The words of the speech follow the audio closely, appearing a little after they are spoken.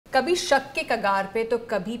कभी शक के कगार पे तो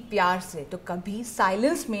कभी प्यार से तो कभी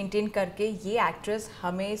साइलेंस मेंटेन करके ये एक्ट्रेस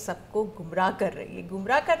हमें सबको गुमराह कर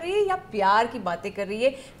रही है या प्यार की बातें कर रही है,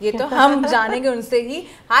 ये तो हम जानेंगे उनसे ही.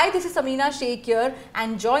 हाय, this is Samina Sheikh here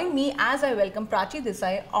and join me as I welcome Prachi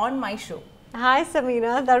Desai on my show. Hi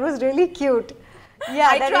Samina, that was really cute.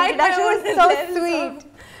 Yeah, that introduction was so sweet.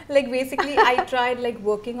 Like basically I tried like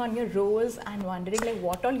working on your roles and wondering like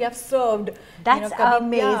what all you have served. That's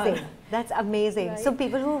amazing. That's amazing. Right. So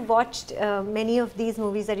people who watched many of these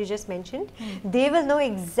movies that you just mentioned, they will know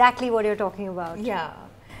exactly what you're talking about. Yeah.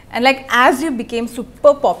 And like as you became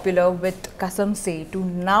super popular with Kasam Se to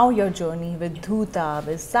now your journey with Dhootha,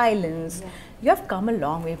 with Silence, you have come a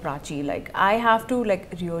long way, Prachi. Like I have to like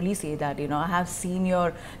really say that, I have seen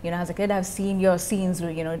your, as a kid I've seen your scenes,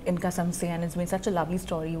 in Kasam Se, and it's been such a lovely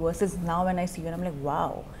story versus now when I see you and I'm like,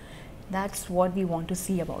 wow, that's what we want to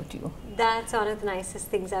see about you. That's one of the nicest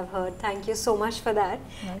things I've heard. Thank you so much for that.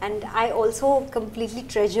 Right. And I also completely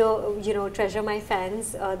treasure my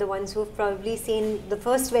fans, the ones who've probably seen the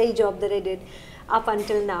first very job that I did up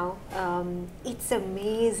until now. It's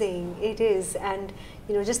amazing, it is. And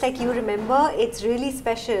just like you remember, it's really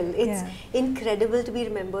special. It's incredible to be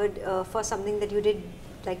remembered for something that you did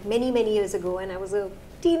like many years ago, and I was a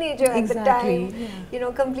teenager at the time,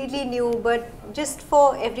 completely new, but just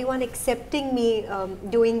for everyone accepting me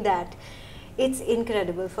doing that, it's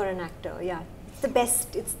incredible for an actor. Yeah,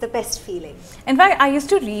 it's the best feeling. In fact, I used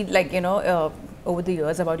to read like over the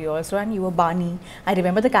years about you also, and you were Bani. I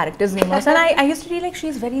remember the character's name also, and I used to read like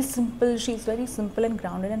she's very simple and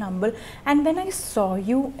grounded and humble. And when I saw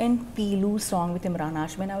you in Pilu's song with Imran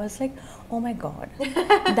Ashman, I was like, oh my god,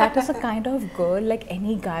 that is a kind of girl like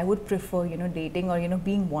any guy would prefer, dating or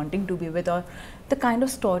being wanting to be with, or the kind of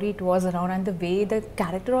story it was around, and the way the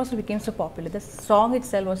character also became so popular. The song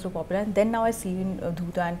itself was so popular, and then now I see you in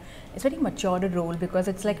Dhootha, and it's a very matured role because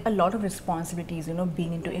it's like a lot of responsibilities,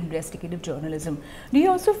 being into investigative journalism. Do you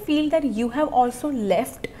also feel that you have also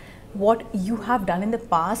left what you have done in the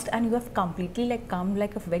past and you have completely like come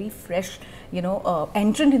like a very fresh,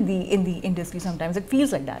 entrant in the industry? Sometimes it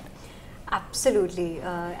feels like that. Absolutely,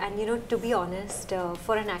 and to be honest,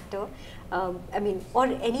 for an actor, I mean, or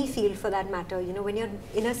any field for that matter, when you're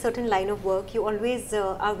in a certain line of work, you always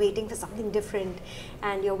are waiting for something different,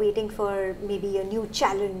 and you're waiting for maybe a new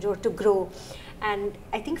challenge or to grow. And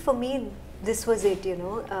I think for me, this was it,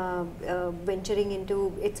 venturing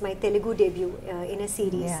into, it's my Telugu debut in a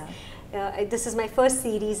series. Yeah. This is my first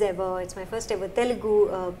series ever. It's my first ever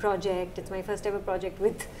Telugu project. It's my first ever project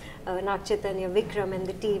with Naga Chaitanya, Vikram and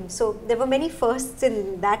the team. So there were many firsts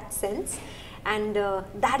in that sense, and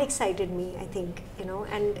that excited me, I think,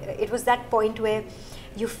 and it was that point where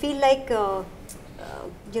you feel like,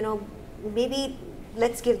 maybe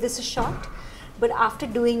let's give this a shot. But after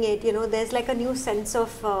doing it, there's like a new sense of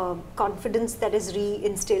confidence that is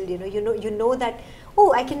re-instilled. You know that,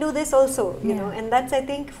 oh, I can do this also. And that's, I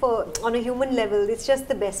think, on a human level, it's just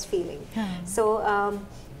the best feeling. So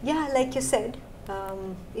yeah, like you said,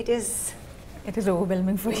 it is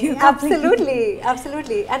overwhelming for you. Absolutely,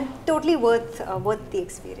 absolutely, and totally worth the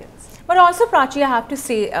experience. But also, Prachi, I have to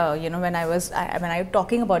say, when I was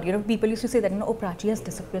talking about, people used to say that, oh, Prachi has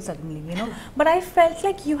disappeared suddenly, But I felt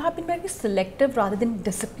like you have been very selective rather than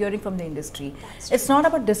disappearing from the industry. It's not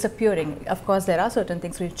about disappearing. Of course, there are certain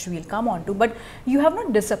things which we'll come on to, but you have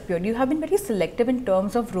not disappeared. You have been very selective in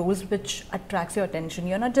terms of roles which attracts your attention.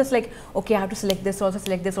 You're not just like, okay, I have to select this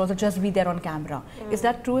also, just be there on camera. Is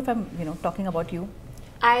that true if I'm, talking about you?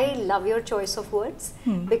 I love your choice of words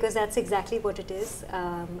because that's exactly what it is.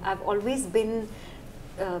 I've always been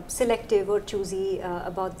selective or choosy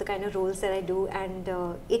about the kind of roles that I do, and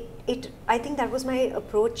I think that was my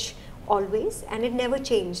approach always, and it never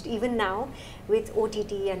changed. Even now with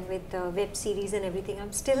OTT and with web series and everything,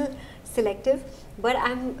 I'm still selective, but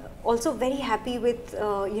I'm also very happy with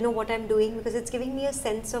what I'm doing because it's giving me a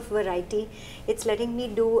sense of variety. It's letting me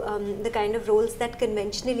do the kind of roles that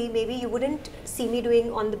conventionally maybe you wouldn't see me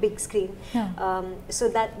doing on the big screen. So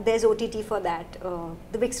that there's OTT for that.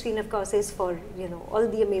 The big screen, of course, is for all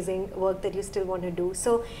the amazing work that you still want to do.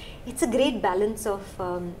 So it's a great balance of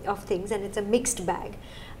things, and it's a mixed bag.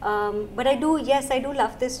 But I do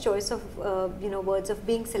love this choice of words of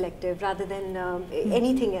being selective rather than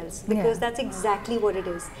anything else, because that's exactly what it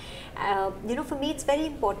is. For me, it's very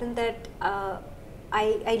important that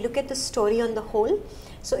I look at the story on the whole.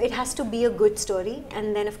 So it has to be a good story,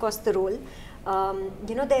 and then of course the role.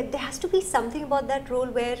 There has to be something about that role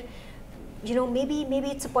where you know, maybe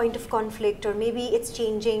it's a point of conflict, or maybe it's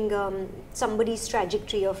changing somebody's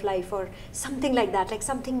trajectory of life, or something like that, like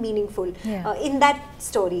something meaningful in that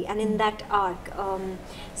story and in that arc.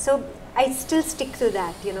 So I still stick to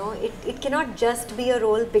that, you know. It cannot just be a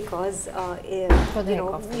role because you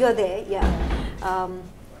know, you're there.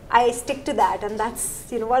 I stick to that, and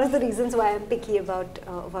that's, you know, one of the reasons why I'm picky about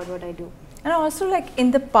what I do. And also, like, in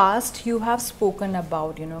the past, you have spoken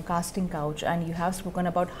about, you know, casting couch, and you have spoken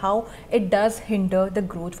about how it does hinder the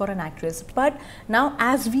growth for an actress. But now,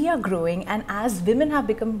 as we are growing and as women have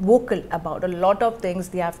become vocal about a lot of things,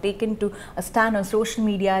 they have taken to a stand on social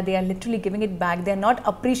media, they are literally giving it back. They are not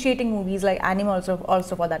appreciating movies like anime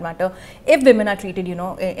also for that matter, if women are treated, you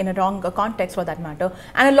know, in a wrong context for that matter.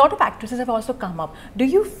 And a lot of actresses have also come up. Do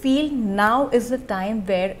you feel now is the time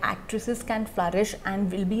where actresses can flourish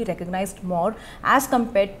and will be recognized more as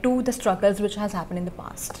compared to the struggles which has happened in the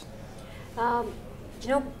past? You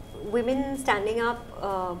know, women standing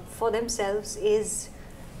up for themselves is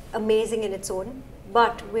amazing in its own,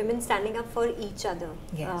 but women standing up for each other,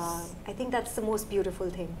 I think that's the most beautiful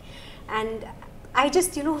thing. And I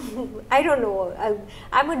just, you know, I don't know,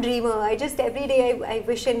 I'm a dreamer. I just, every day I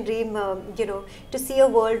wish and dream, you know, to see a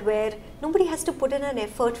world where nobody has to put in an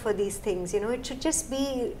effort for these things, you know. It should just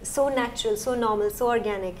be so natural, so normal, so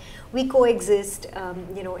organic. We coexist,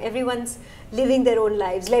 you know, everyone's living their own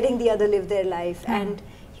lives, letting the other live their life, and,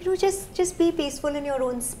 you know, just be peaceful in your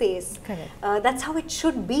own space. Correct. That's how it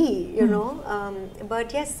should be, you know.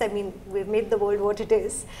 But yes, I mean, we've made the world what it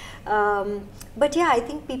is. But yeah, I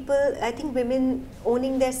think women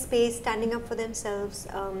owning their space, standing up for themselves.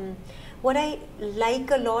 What I like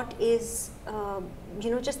a lot is, you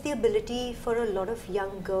know, just the ability for a lot of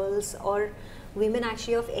young girls or women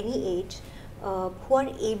actually of any age who are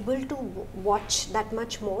able to watch that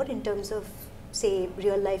much more in terms of, say,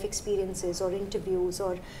 real life experiences or interviews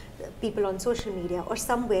or people on social media or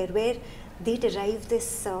somewhere, where they derive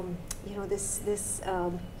this, you know, this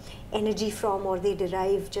energy from, or they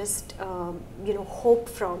derive just, you know, hope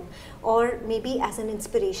from, or maybe as an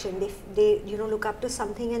inspiration, they you know, look up to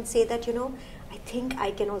something and say that, you know, I think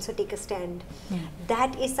I can also take a stand.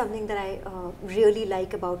 That is something that I really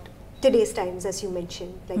like about today's times, as you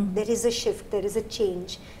mentioned. Like, there is a shift, there is a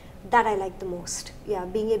change that I like the most. Yeah,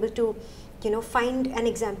 being able to, you know, find an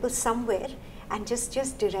example somewhere and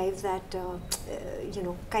just derive that, you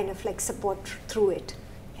know, kind of like support through it.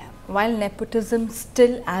 Yeah. While nepotism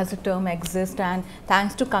still as a term exists, and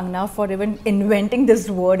thanks to Kangna for even inventing this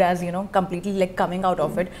word, as you know, completely like coming out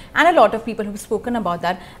of it, and a lot of people who've spoken about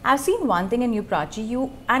that, I've seen one thing in you, Prachi,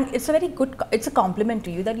 and it's a very good, it's a compliment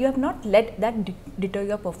to you that you have not let that deter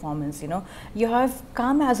your performance. You know, you have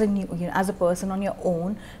come as a new, you know, as a person on your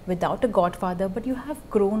own without a godfather, but you have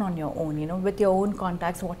grown on your own, you know, with your own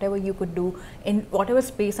contacts, whatever you could do in whatever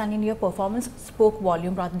space, and in your performance spoke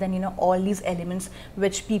volume rather than, you know, all these elements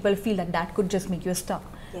which people feel that could just make you a star.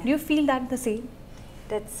 Do you feel that the same?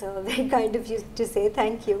 That's very kind of you to say.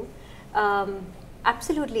 Thank you.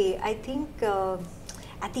 Absolutely. I think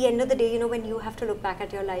at the end of the day, you know, when you have to look back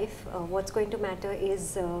at your life, what's going to matter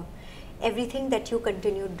is everything that you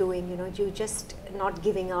continued doing, you know, you just not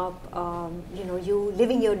giving up, you know, you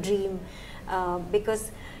living your dream,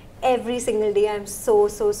 because every single day I'm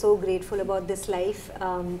so grateful about this life,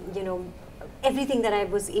 you know, everything that I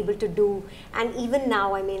was able to do. And even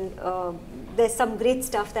now, I mean, there's some great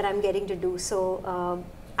stuff that I'm getting to do. So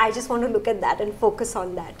I just want to look at that and focus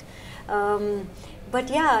on that.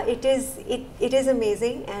 But yeah, it is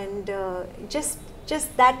amazing. And just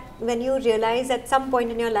that when you realize at some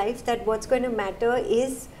point in your life that what's going to matter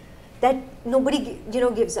is that nobody, you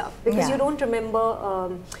know, gives up, because you don't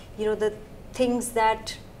remember, you know, the things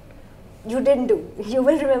that you didn't do. You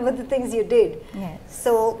will remember the things you did. Yes.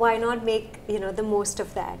 So why not make, you know, the most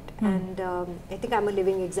of that? And I think I'm a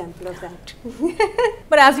living example of that.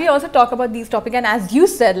 But as we also talk about these topics, and as you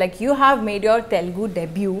said, like, you have made your Telugu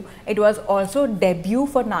debut, it was also debut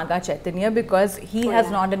for Naga Chaitanya, because he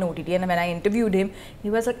has not done OTT. And when I interviewed him,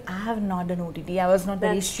 he was like, I have not done OTT. I was not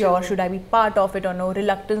very sure, should I be part of it or no.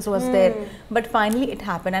 Reluctance was there. But finally it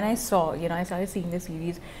happened, and I saw, you know, I started seeing the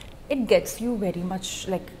series. It gets you very much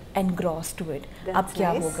like engrossed to it. Ab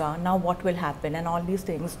kya hoga, now what will happen, and all these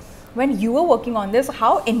things. When you were working on this,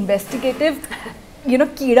 how investigative, you know,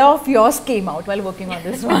 Kida of yours came out while working on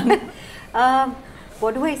this one?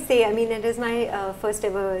 What do I say? I mean, it is my first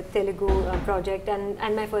ever Telugu project,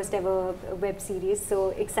 and my first ever web series, so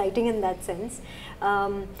exciting in that sense.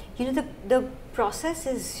 You know, the process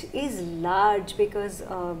is large, because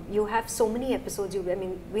you have so many episodes. I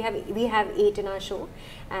mean, we have 8 in our show,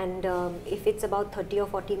 and if it's about 30 or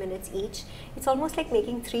 40 minutes each, it's almost like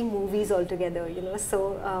making 3 movies altogether, you know.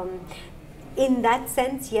 So in that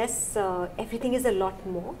sense, yes, everything is a lot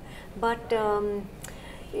more. But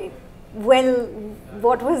well,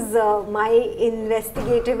 what was my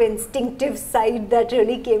investigative, instinctive side that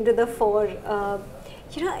really came to the fore?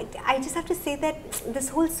 You know, I just have to say that this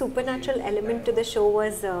whole supernatural element to the show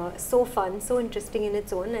was so fun, so interesting in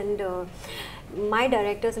its own, and my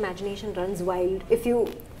director's imagination runs wild. If you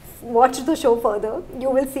watch the show further, you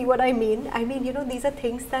will see what I mean. I mean, you know, these are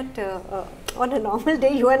things that on a normal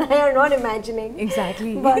day you and I are not imagining.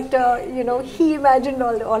 Exactly. But you know, he imagined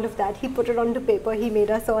all of that. He put it onto paper. He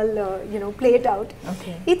made us all you know, play it out.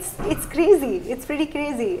 Okay. It's crazy. It's pretty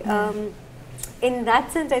crazy. In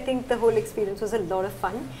that sense, I think the whole experience was a lot of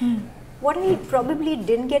fun. What I probably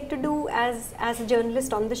didn't get to do as a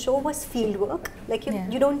journalist on the show was field work. Like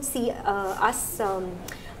you don't see us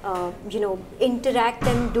you know, interact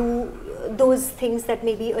and do those things that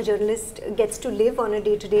maybe a journalist gets to live on a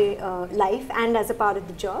day-to-day life and as a part of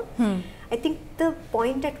the job. I think the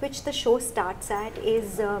point at which the show starts at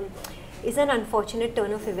is an unfortunate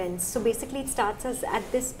turn of events. So basically it starts as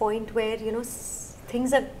at this point where, you know,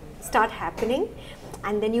 things start happening,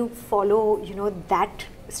 and then you follow, you know, that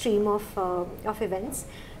stream of events.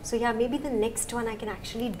 So yeah, maybe the next one I can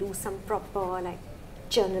actually do some proper like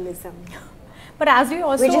journalism. But as you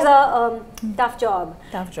also, which is a tough job.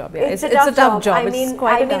 Tough job, yeah. It's a tough job. I mean,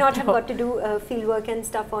 I may not have got to do field work and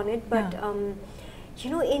stuff on it, but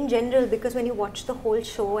you know, in general, because when you watch the whole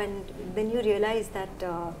show and then you realize that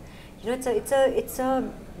you know, it's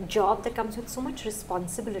a job that comes with so much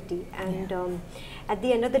responsibility, and at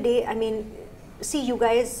the end of the day, I mean, see, you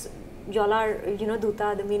guys, y'all are, you know,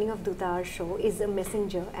 Dhootha, the meaning of Dhootha, our show, is a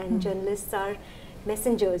messenger, and journalists are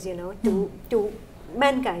messengers, you know, to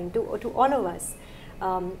mankind, to all of us.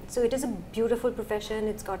 So it is a beautiful profession.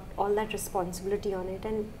 It's got all that responsibility on it,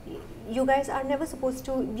 and you guys are never supposed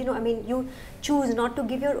to, you know, I mean, you choose not to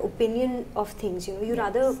give your opinion of things, you know, you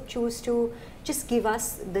rather choose to just give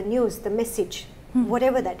us the news, the message,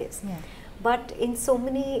 whatever that is. But in so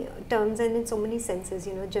many terms and in so many senses,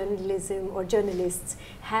 you know, journalism or journalists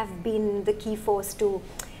have been the key force to,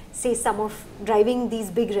 say, some of driving these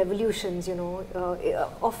big revolutions, you know,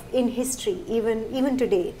 in history, even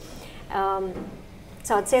today.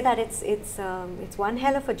 So I'd say that it's one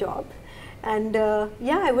hell of a job, and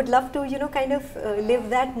yeah, I would love to, you know, kind of live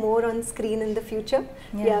that more on screen in the future.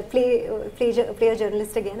 Play a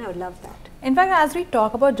journalist again. I would love that. In fact, as we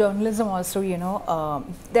talk about journalism also, you know,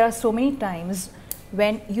 there are so many times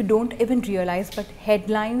when you don't even realize, but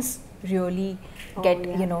headlines really get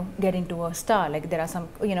into a star. Like there are some,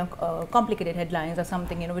 you know, complicated headlines or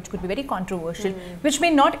something, you know, which could be very controversial, which may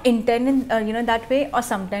not intend in, you know, that way, or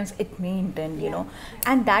sometimes it may intend, you know,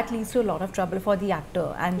 and that leads to a lot of trouble for the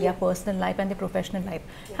actor and their personal life and their professional life.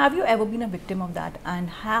 Have you ever been a victim of that, and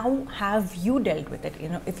how have you dealt with it, you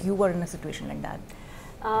know, if you were in a situation like that?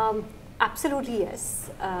 Absolutely,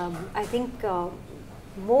 yes. I think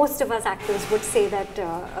most of us actors would say that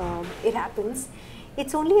it happens.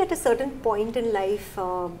 It's only at a certain point in life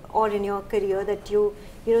or in your career that you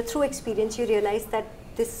know, through experience, you realize that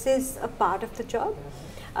this is a part of the job.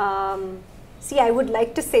 See, I would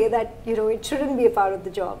like to say that, you know, it shouldn't be a part of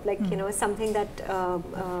the job, like, you know, something that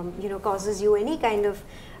you know, causes you any kind of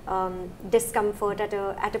discomfort at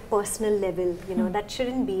a personal level, you know, that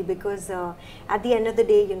shouldn't be, because at the end of the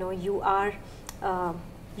day, you know, you are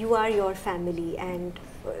your family, and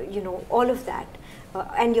you know, all of that,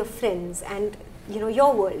 and your friends, and you know,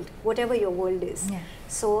 your world, whatever your world is.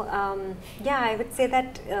 So yeah, I would say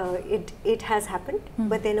that it has happened,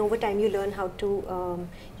 but then over time you learn how to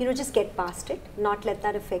you know, just get past it, not let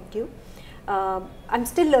that affect you. I'm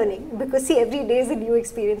still learning, because see, every day is a new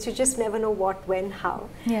experience. You just never know what, when, how.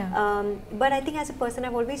 But I think as a person,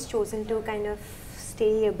 I've always chosen to kind of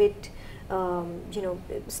stay a bit, you know,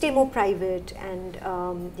 stay more private, and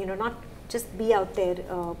you know, not just be out there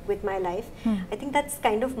with my life. I think that's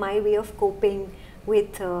kind of my way of coping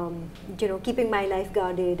with, you know, keeping my life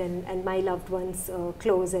guarded and my loved ones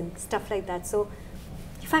close and stuff like that. So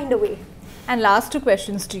you find a way. And last two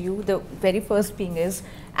questions to you. The very first being is,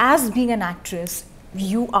 as being an actress,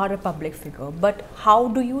 you are a public figure, but how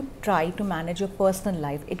do you try to manage your personal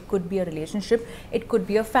life? It could be a relationship, it could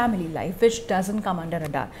be a family life, which doesn't come under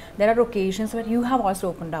radar. There are occasions where you have also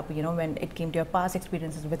opened up, you know, when it came to your past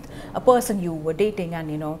experiences with a person you were dating, and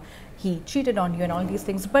you know, he cheated on you and all these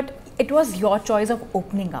things, but it was your choice of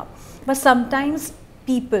opening up. But sometimes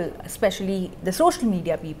people, especially the social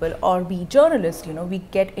media people, or we journalists, you know, we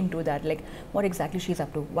get into that, like, what exactly she's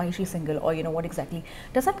up to, why is she single, or you know, what exactly,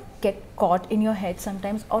 does that get caught in your head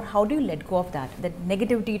sometimes, or how do you let go of that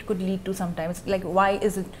negativity it could lead to sometimes, like, why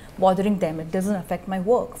is it bothering them, it doesn't affect my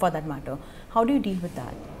work for that matter? How do you deal with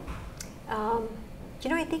that? You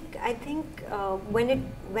know, I think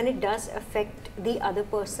when it does affect the other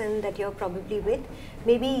person that you're probably with,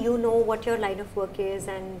 maybe you know what your line of work is,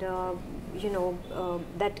 and you know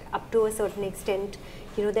that up to a certain extent,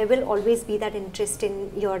 you know, there will always be that interest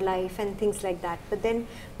in your life and things like that. But then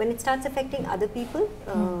when it starts affecting other people,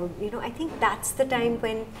 you know, I think that's the time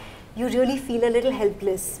when you really feel a little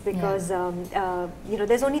helpless, because you know,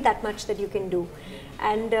 there's only that much that you can do.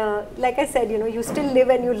 And like I said, you know, you still live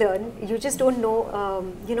and you learn. You just don't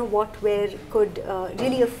know, you know, what, where could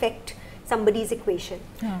really affect somebody's equation.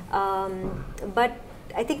 But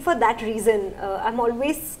I think for that reason, I'm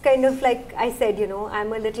always kind of, like I said, you know,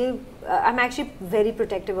 I'm actually very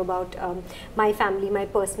protective about my family, my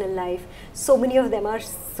personal life. So many of them are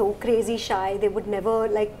so crazy shy. They would never,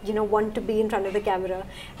 like, you know, want to be in front of the camera.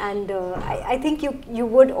 And I think you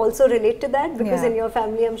would also relate to that, because in your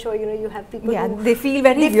family, I'm sure, you know, you have people who they feel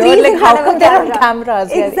very weird, like how come they're on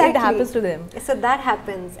cameras? Exactly. It happens to them. So that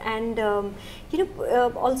happens. And you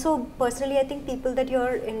know, also personally, I think people that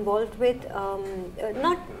you're involved with,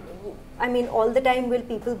 I mean, all the time will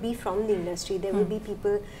people be from the industry. There will be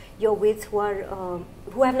people you're with who are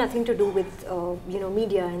who have nothing to do with you know,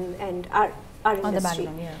 media and our industry.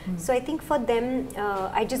 So I think for them,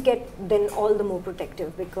 I just get then all the more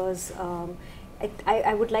protective, because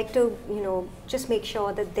I would like to, you know, just make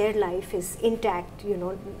sure that their life is intact, you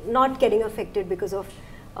know, not getting affected because of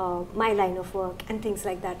my line of work and things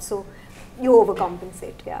like that. So you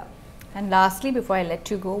overcompensate, And lastly, before I let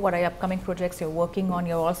you go, what are your upcoming projects you're working on?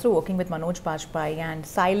 You're also working with Manoj Bajpayee, and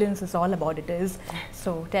Silence is all about it is.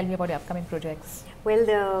 So tell me about your upcoming projects. Well,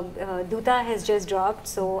 the Dhootha has just dropped,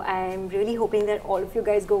 so I'm really hoping that all of you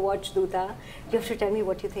guys go watch Dhootha. You have to tell me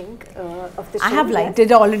what you think of the show. I have liked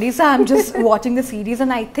it already, so I'm just watching the series,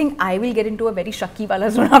 and I think I will get into a very Shakki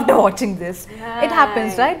wala zone after watching this. Right. It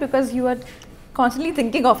happens, right? Because you are constantly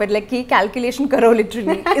thinking of it, like कि calculation करो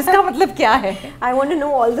literally. इसका मतलब क्या है? I want to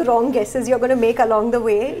know all the wrong guesses you're going to make along the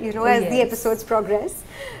way, you know, as the episodes progress.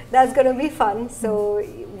 That's going to be fun. So,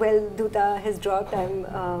 well, Dhootha has dropped. I'm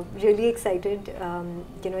really excited.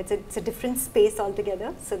 You know, it's a different space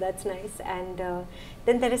altogether, so that's nice. And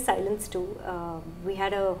then there is Silence too. We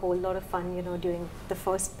had a whole lot of fun, you know, during the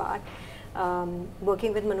first part.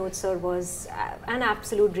 Working with Manoj sir was an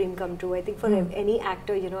absolute dream come true. I think for any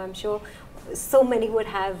actor, you know, I'm sure so many would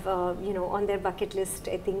have, you know, on their bucket list,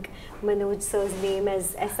 I think, Manoj sir's name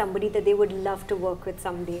as somebody that they would love to work with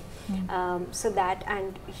someday. So that,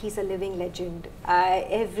 and he's a living legend.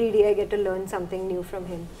 Every day I get to learn something new from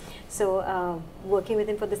him. So working with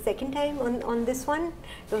him for the second time on this one,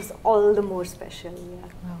 it was all the more special.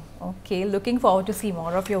 Wow. Okay, looking forward to see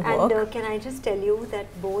more of your work. And can I just tell you that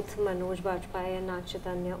both Manoj Bajpayee and Naga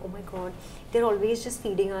Chaitanya, oh my God, they're always just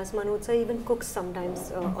feeding us. Manoj sir even cooks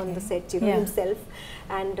sometimes on the set, you know, himself.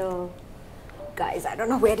 And guys, I don't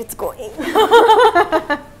know where it's going.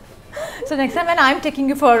 So next time when I'm taking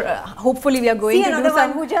you for, hopefully we are going to do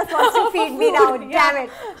some who just wants to feed me now. Damn it.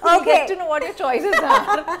 Okay. Get to know what your choices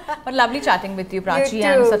are. But lovely chatting with you, Prachi,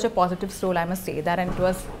 and such a positive soul, I must say that, and it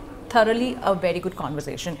was thoroughly a very good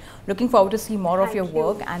conversation. Looking forward to see more of your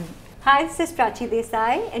work. And hi, this is Prachi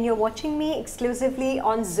Desai, and you're watching me exclusively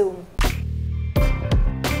on Zoom.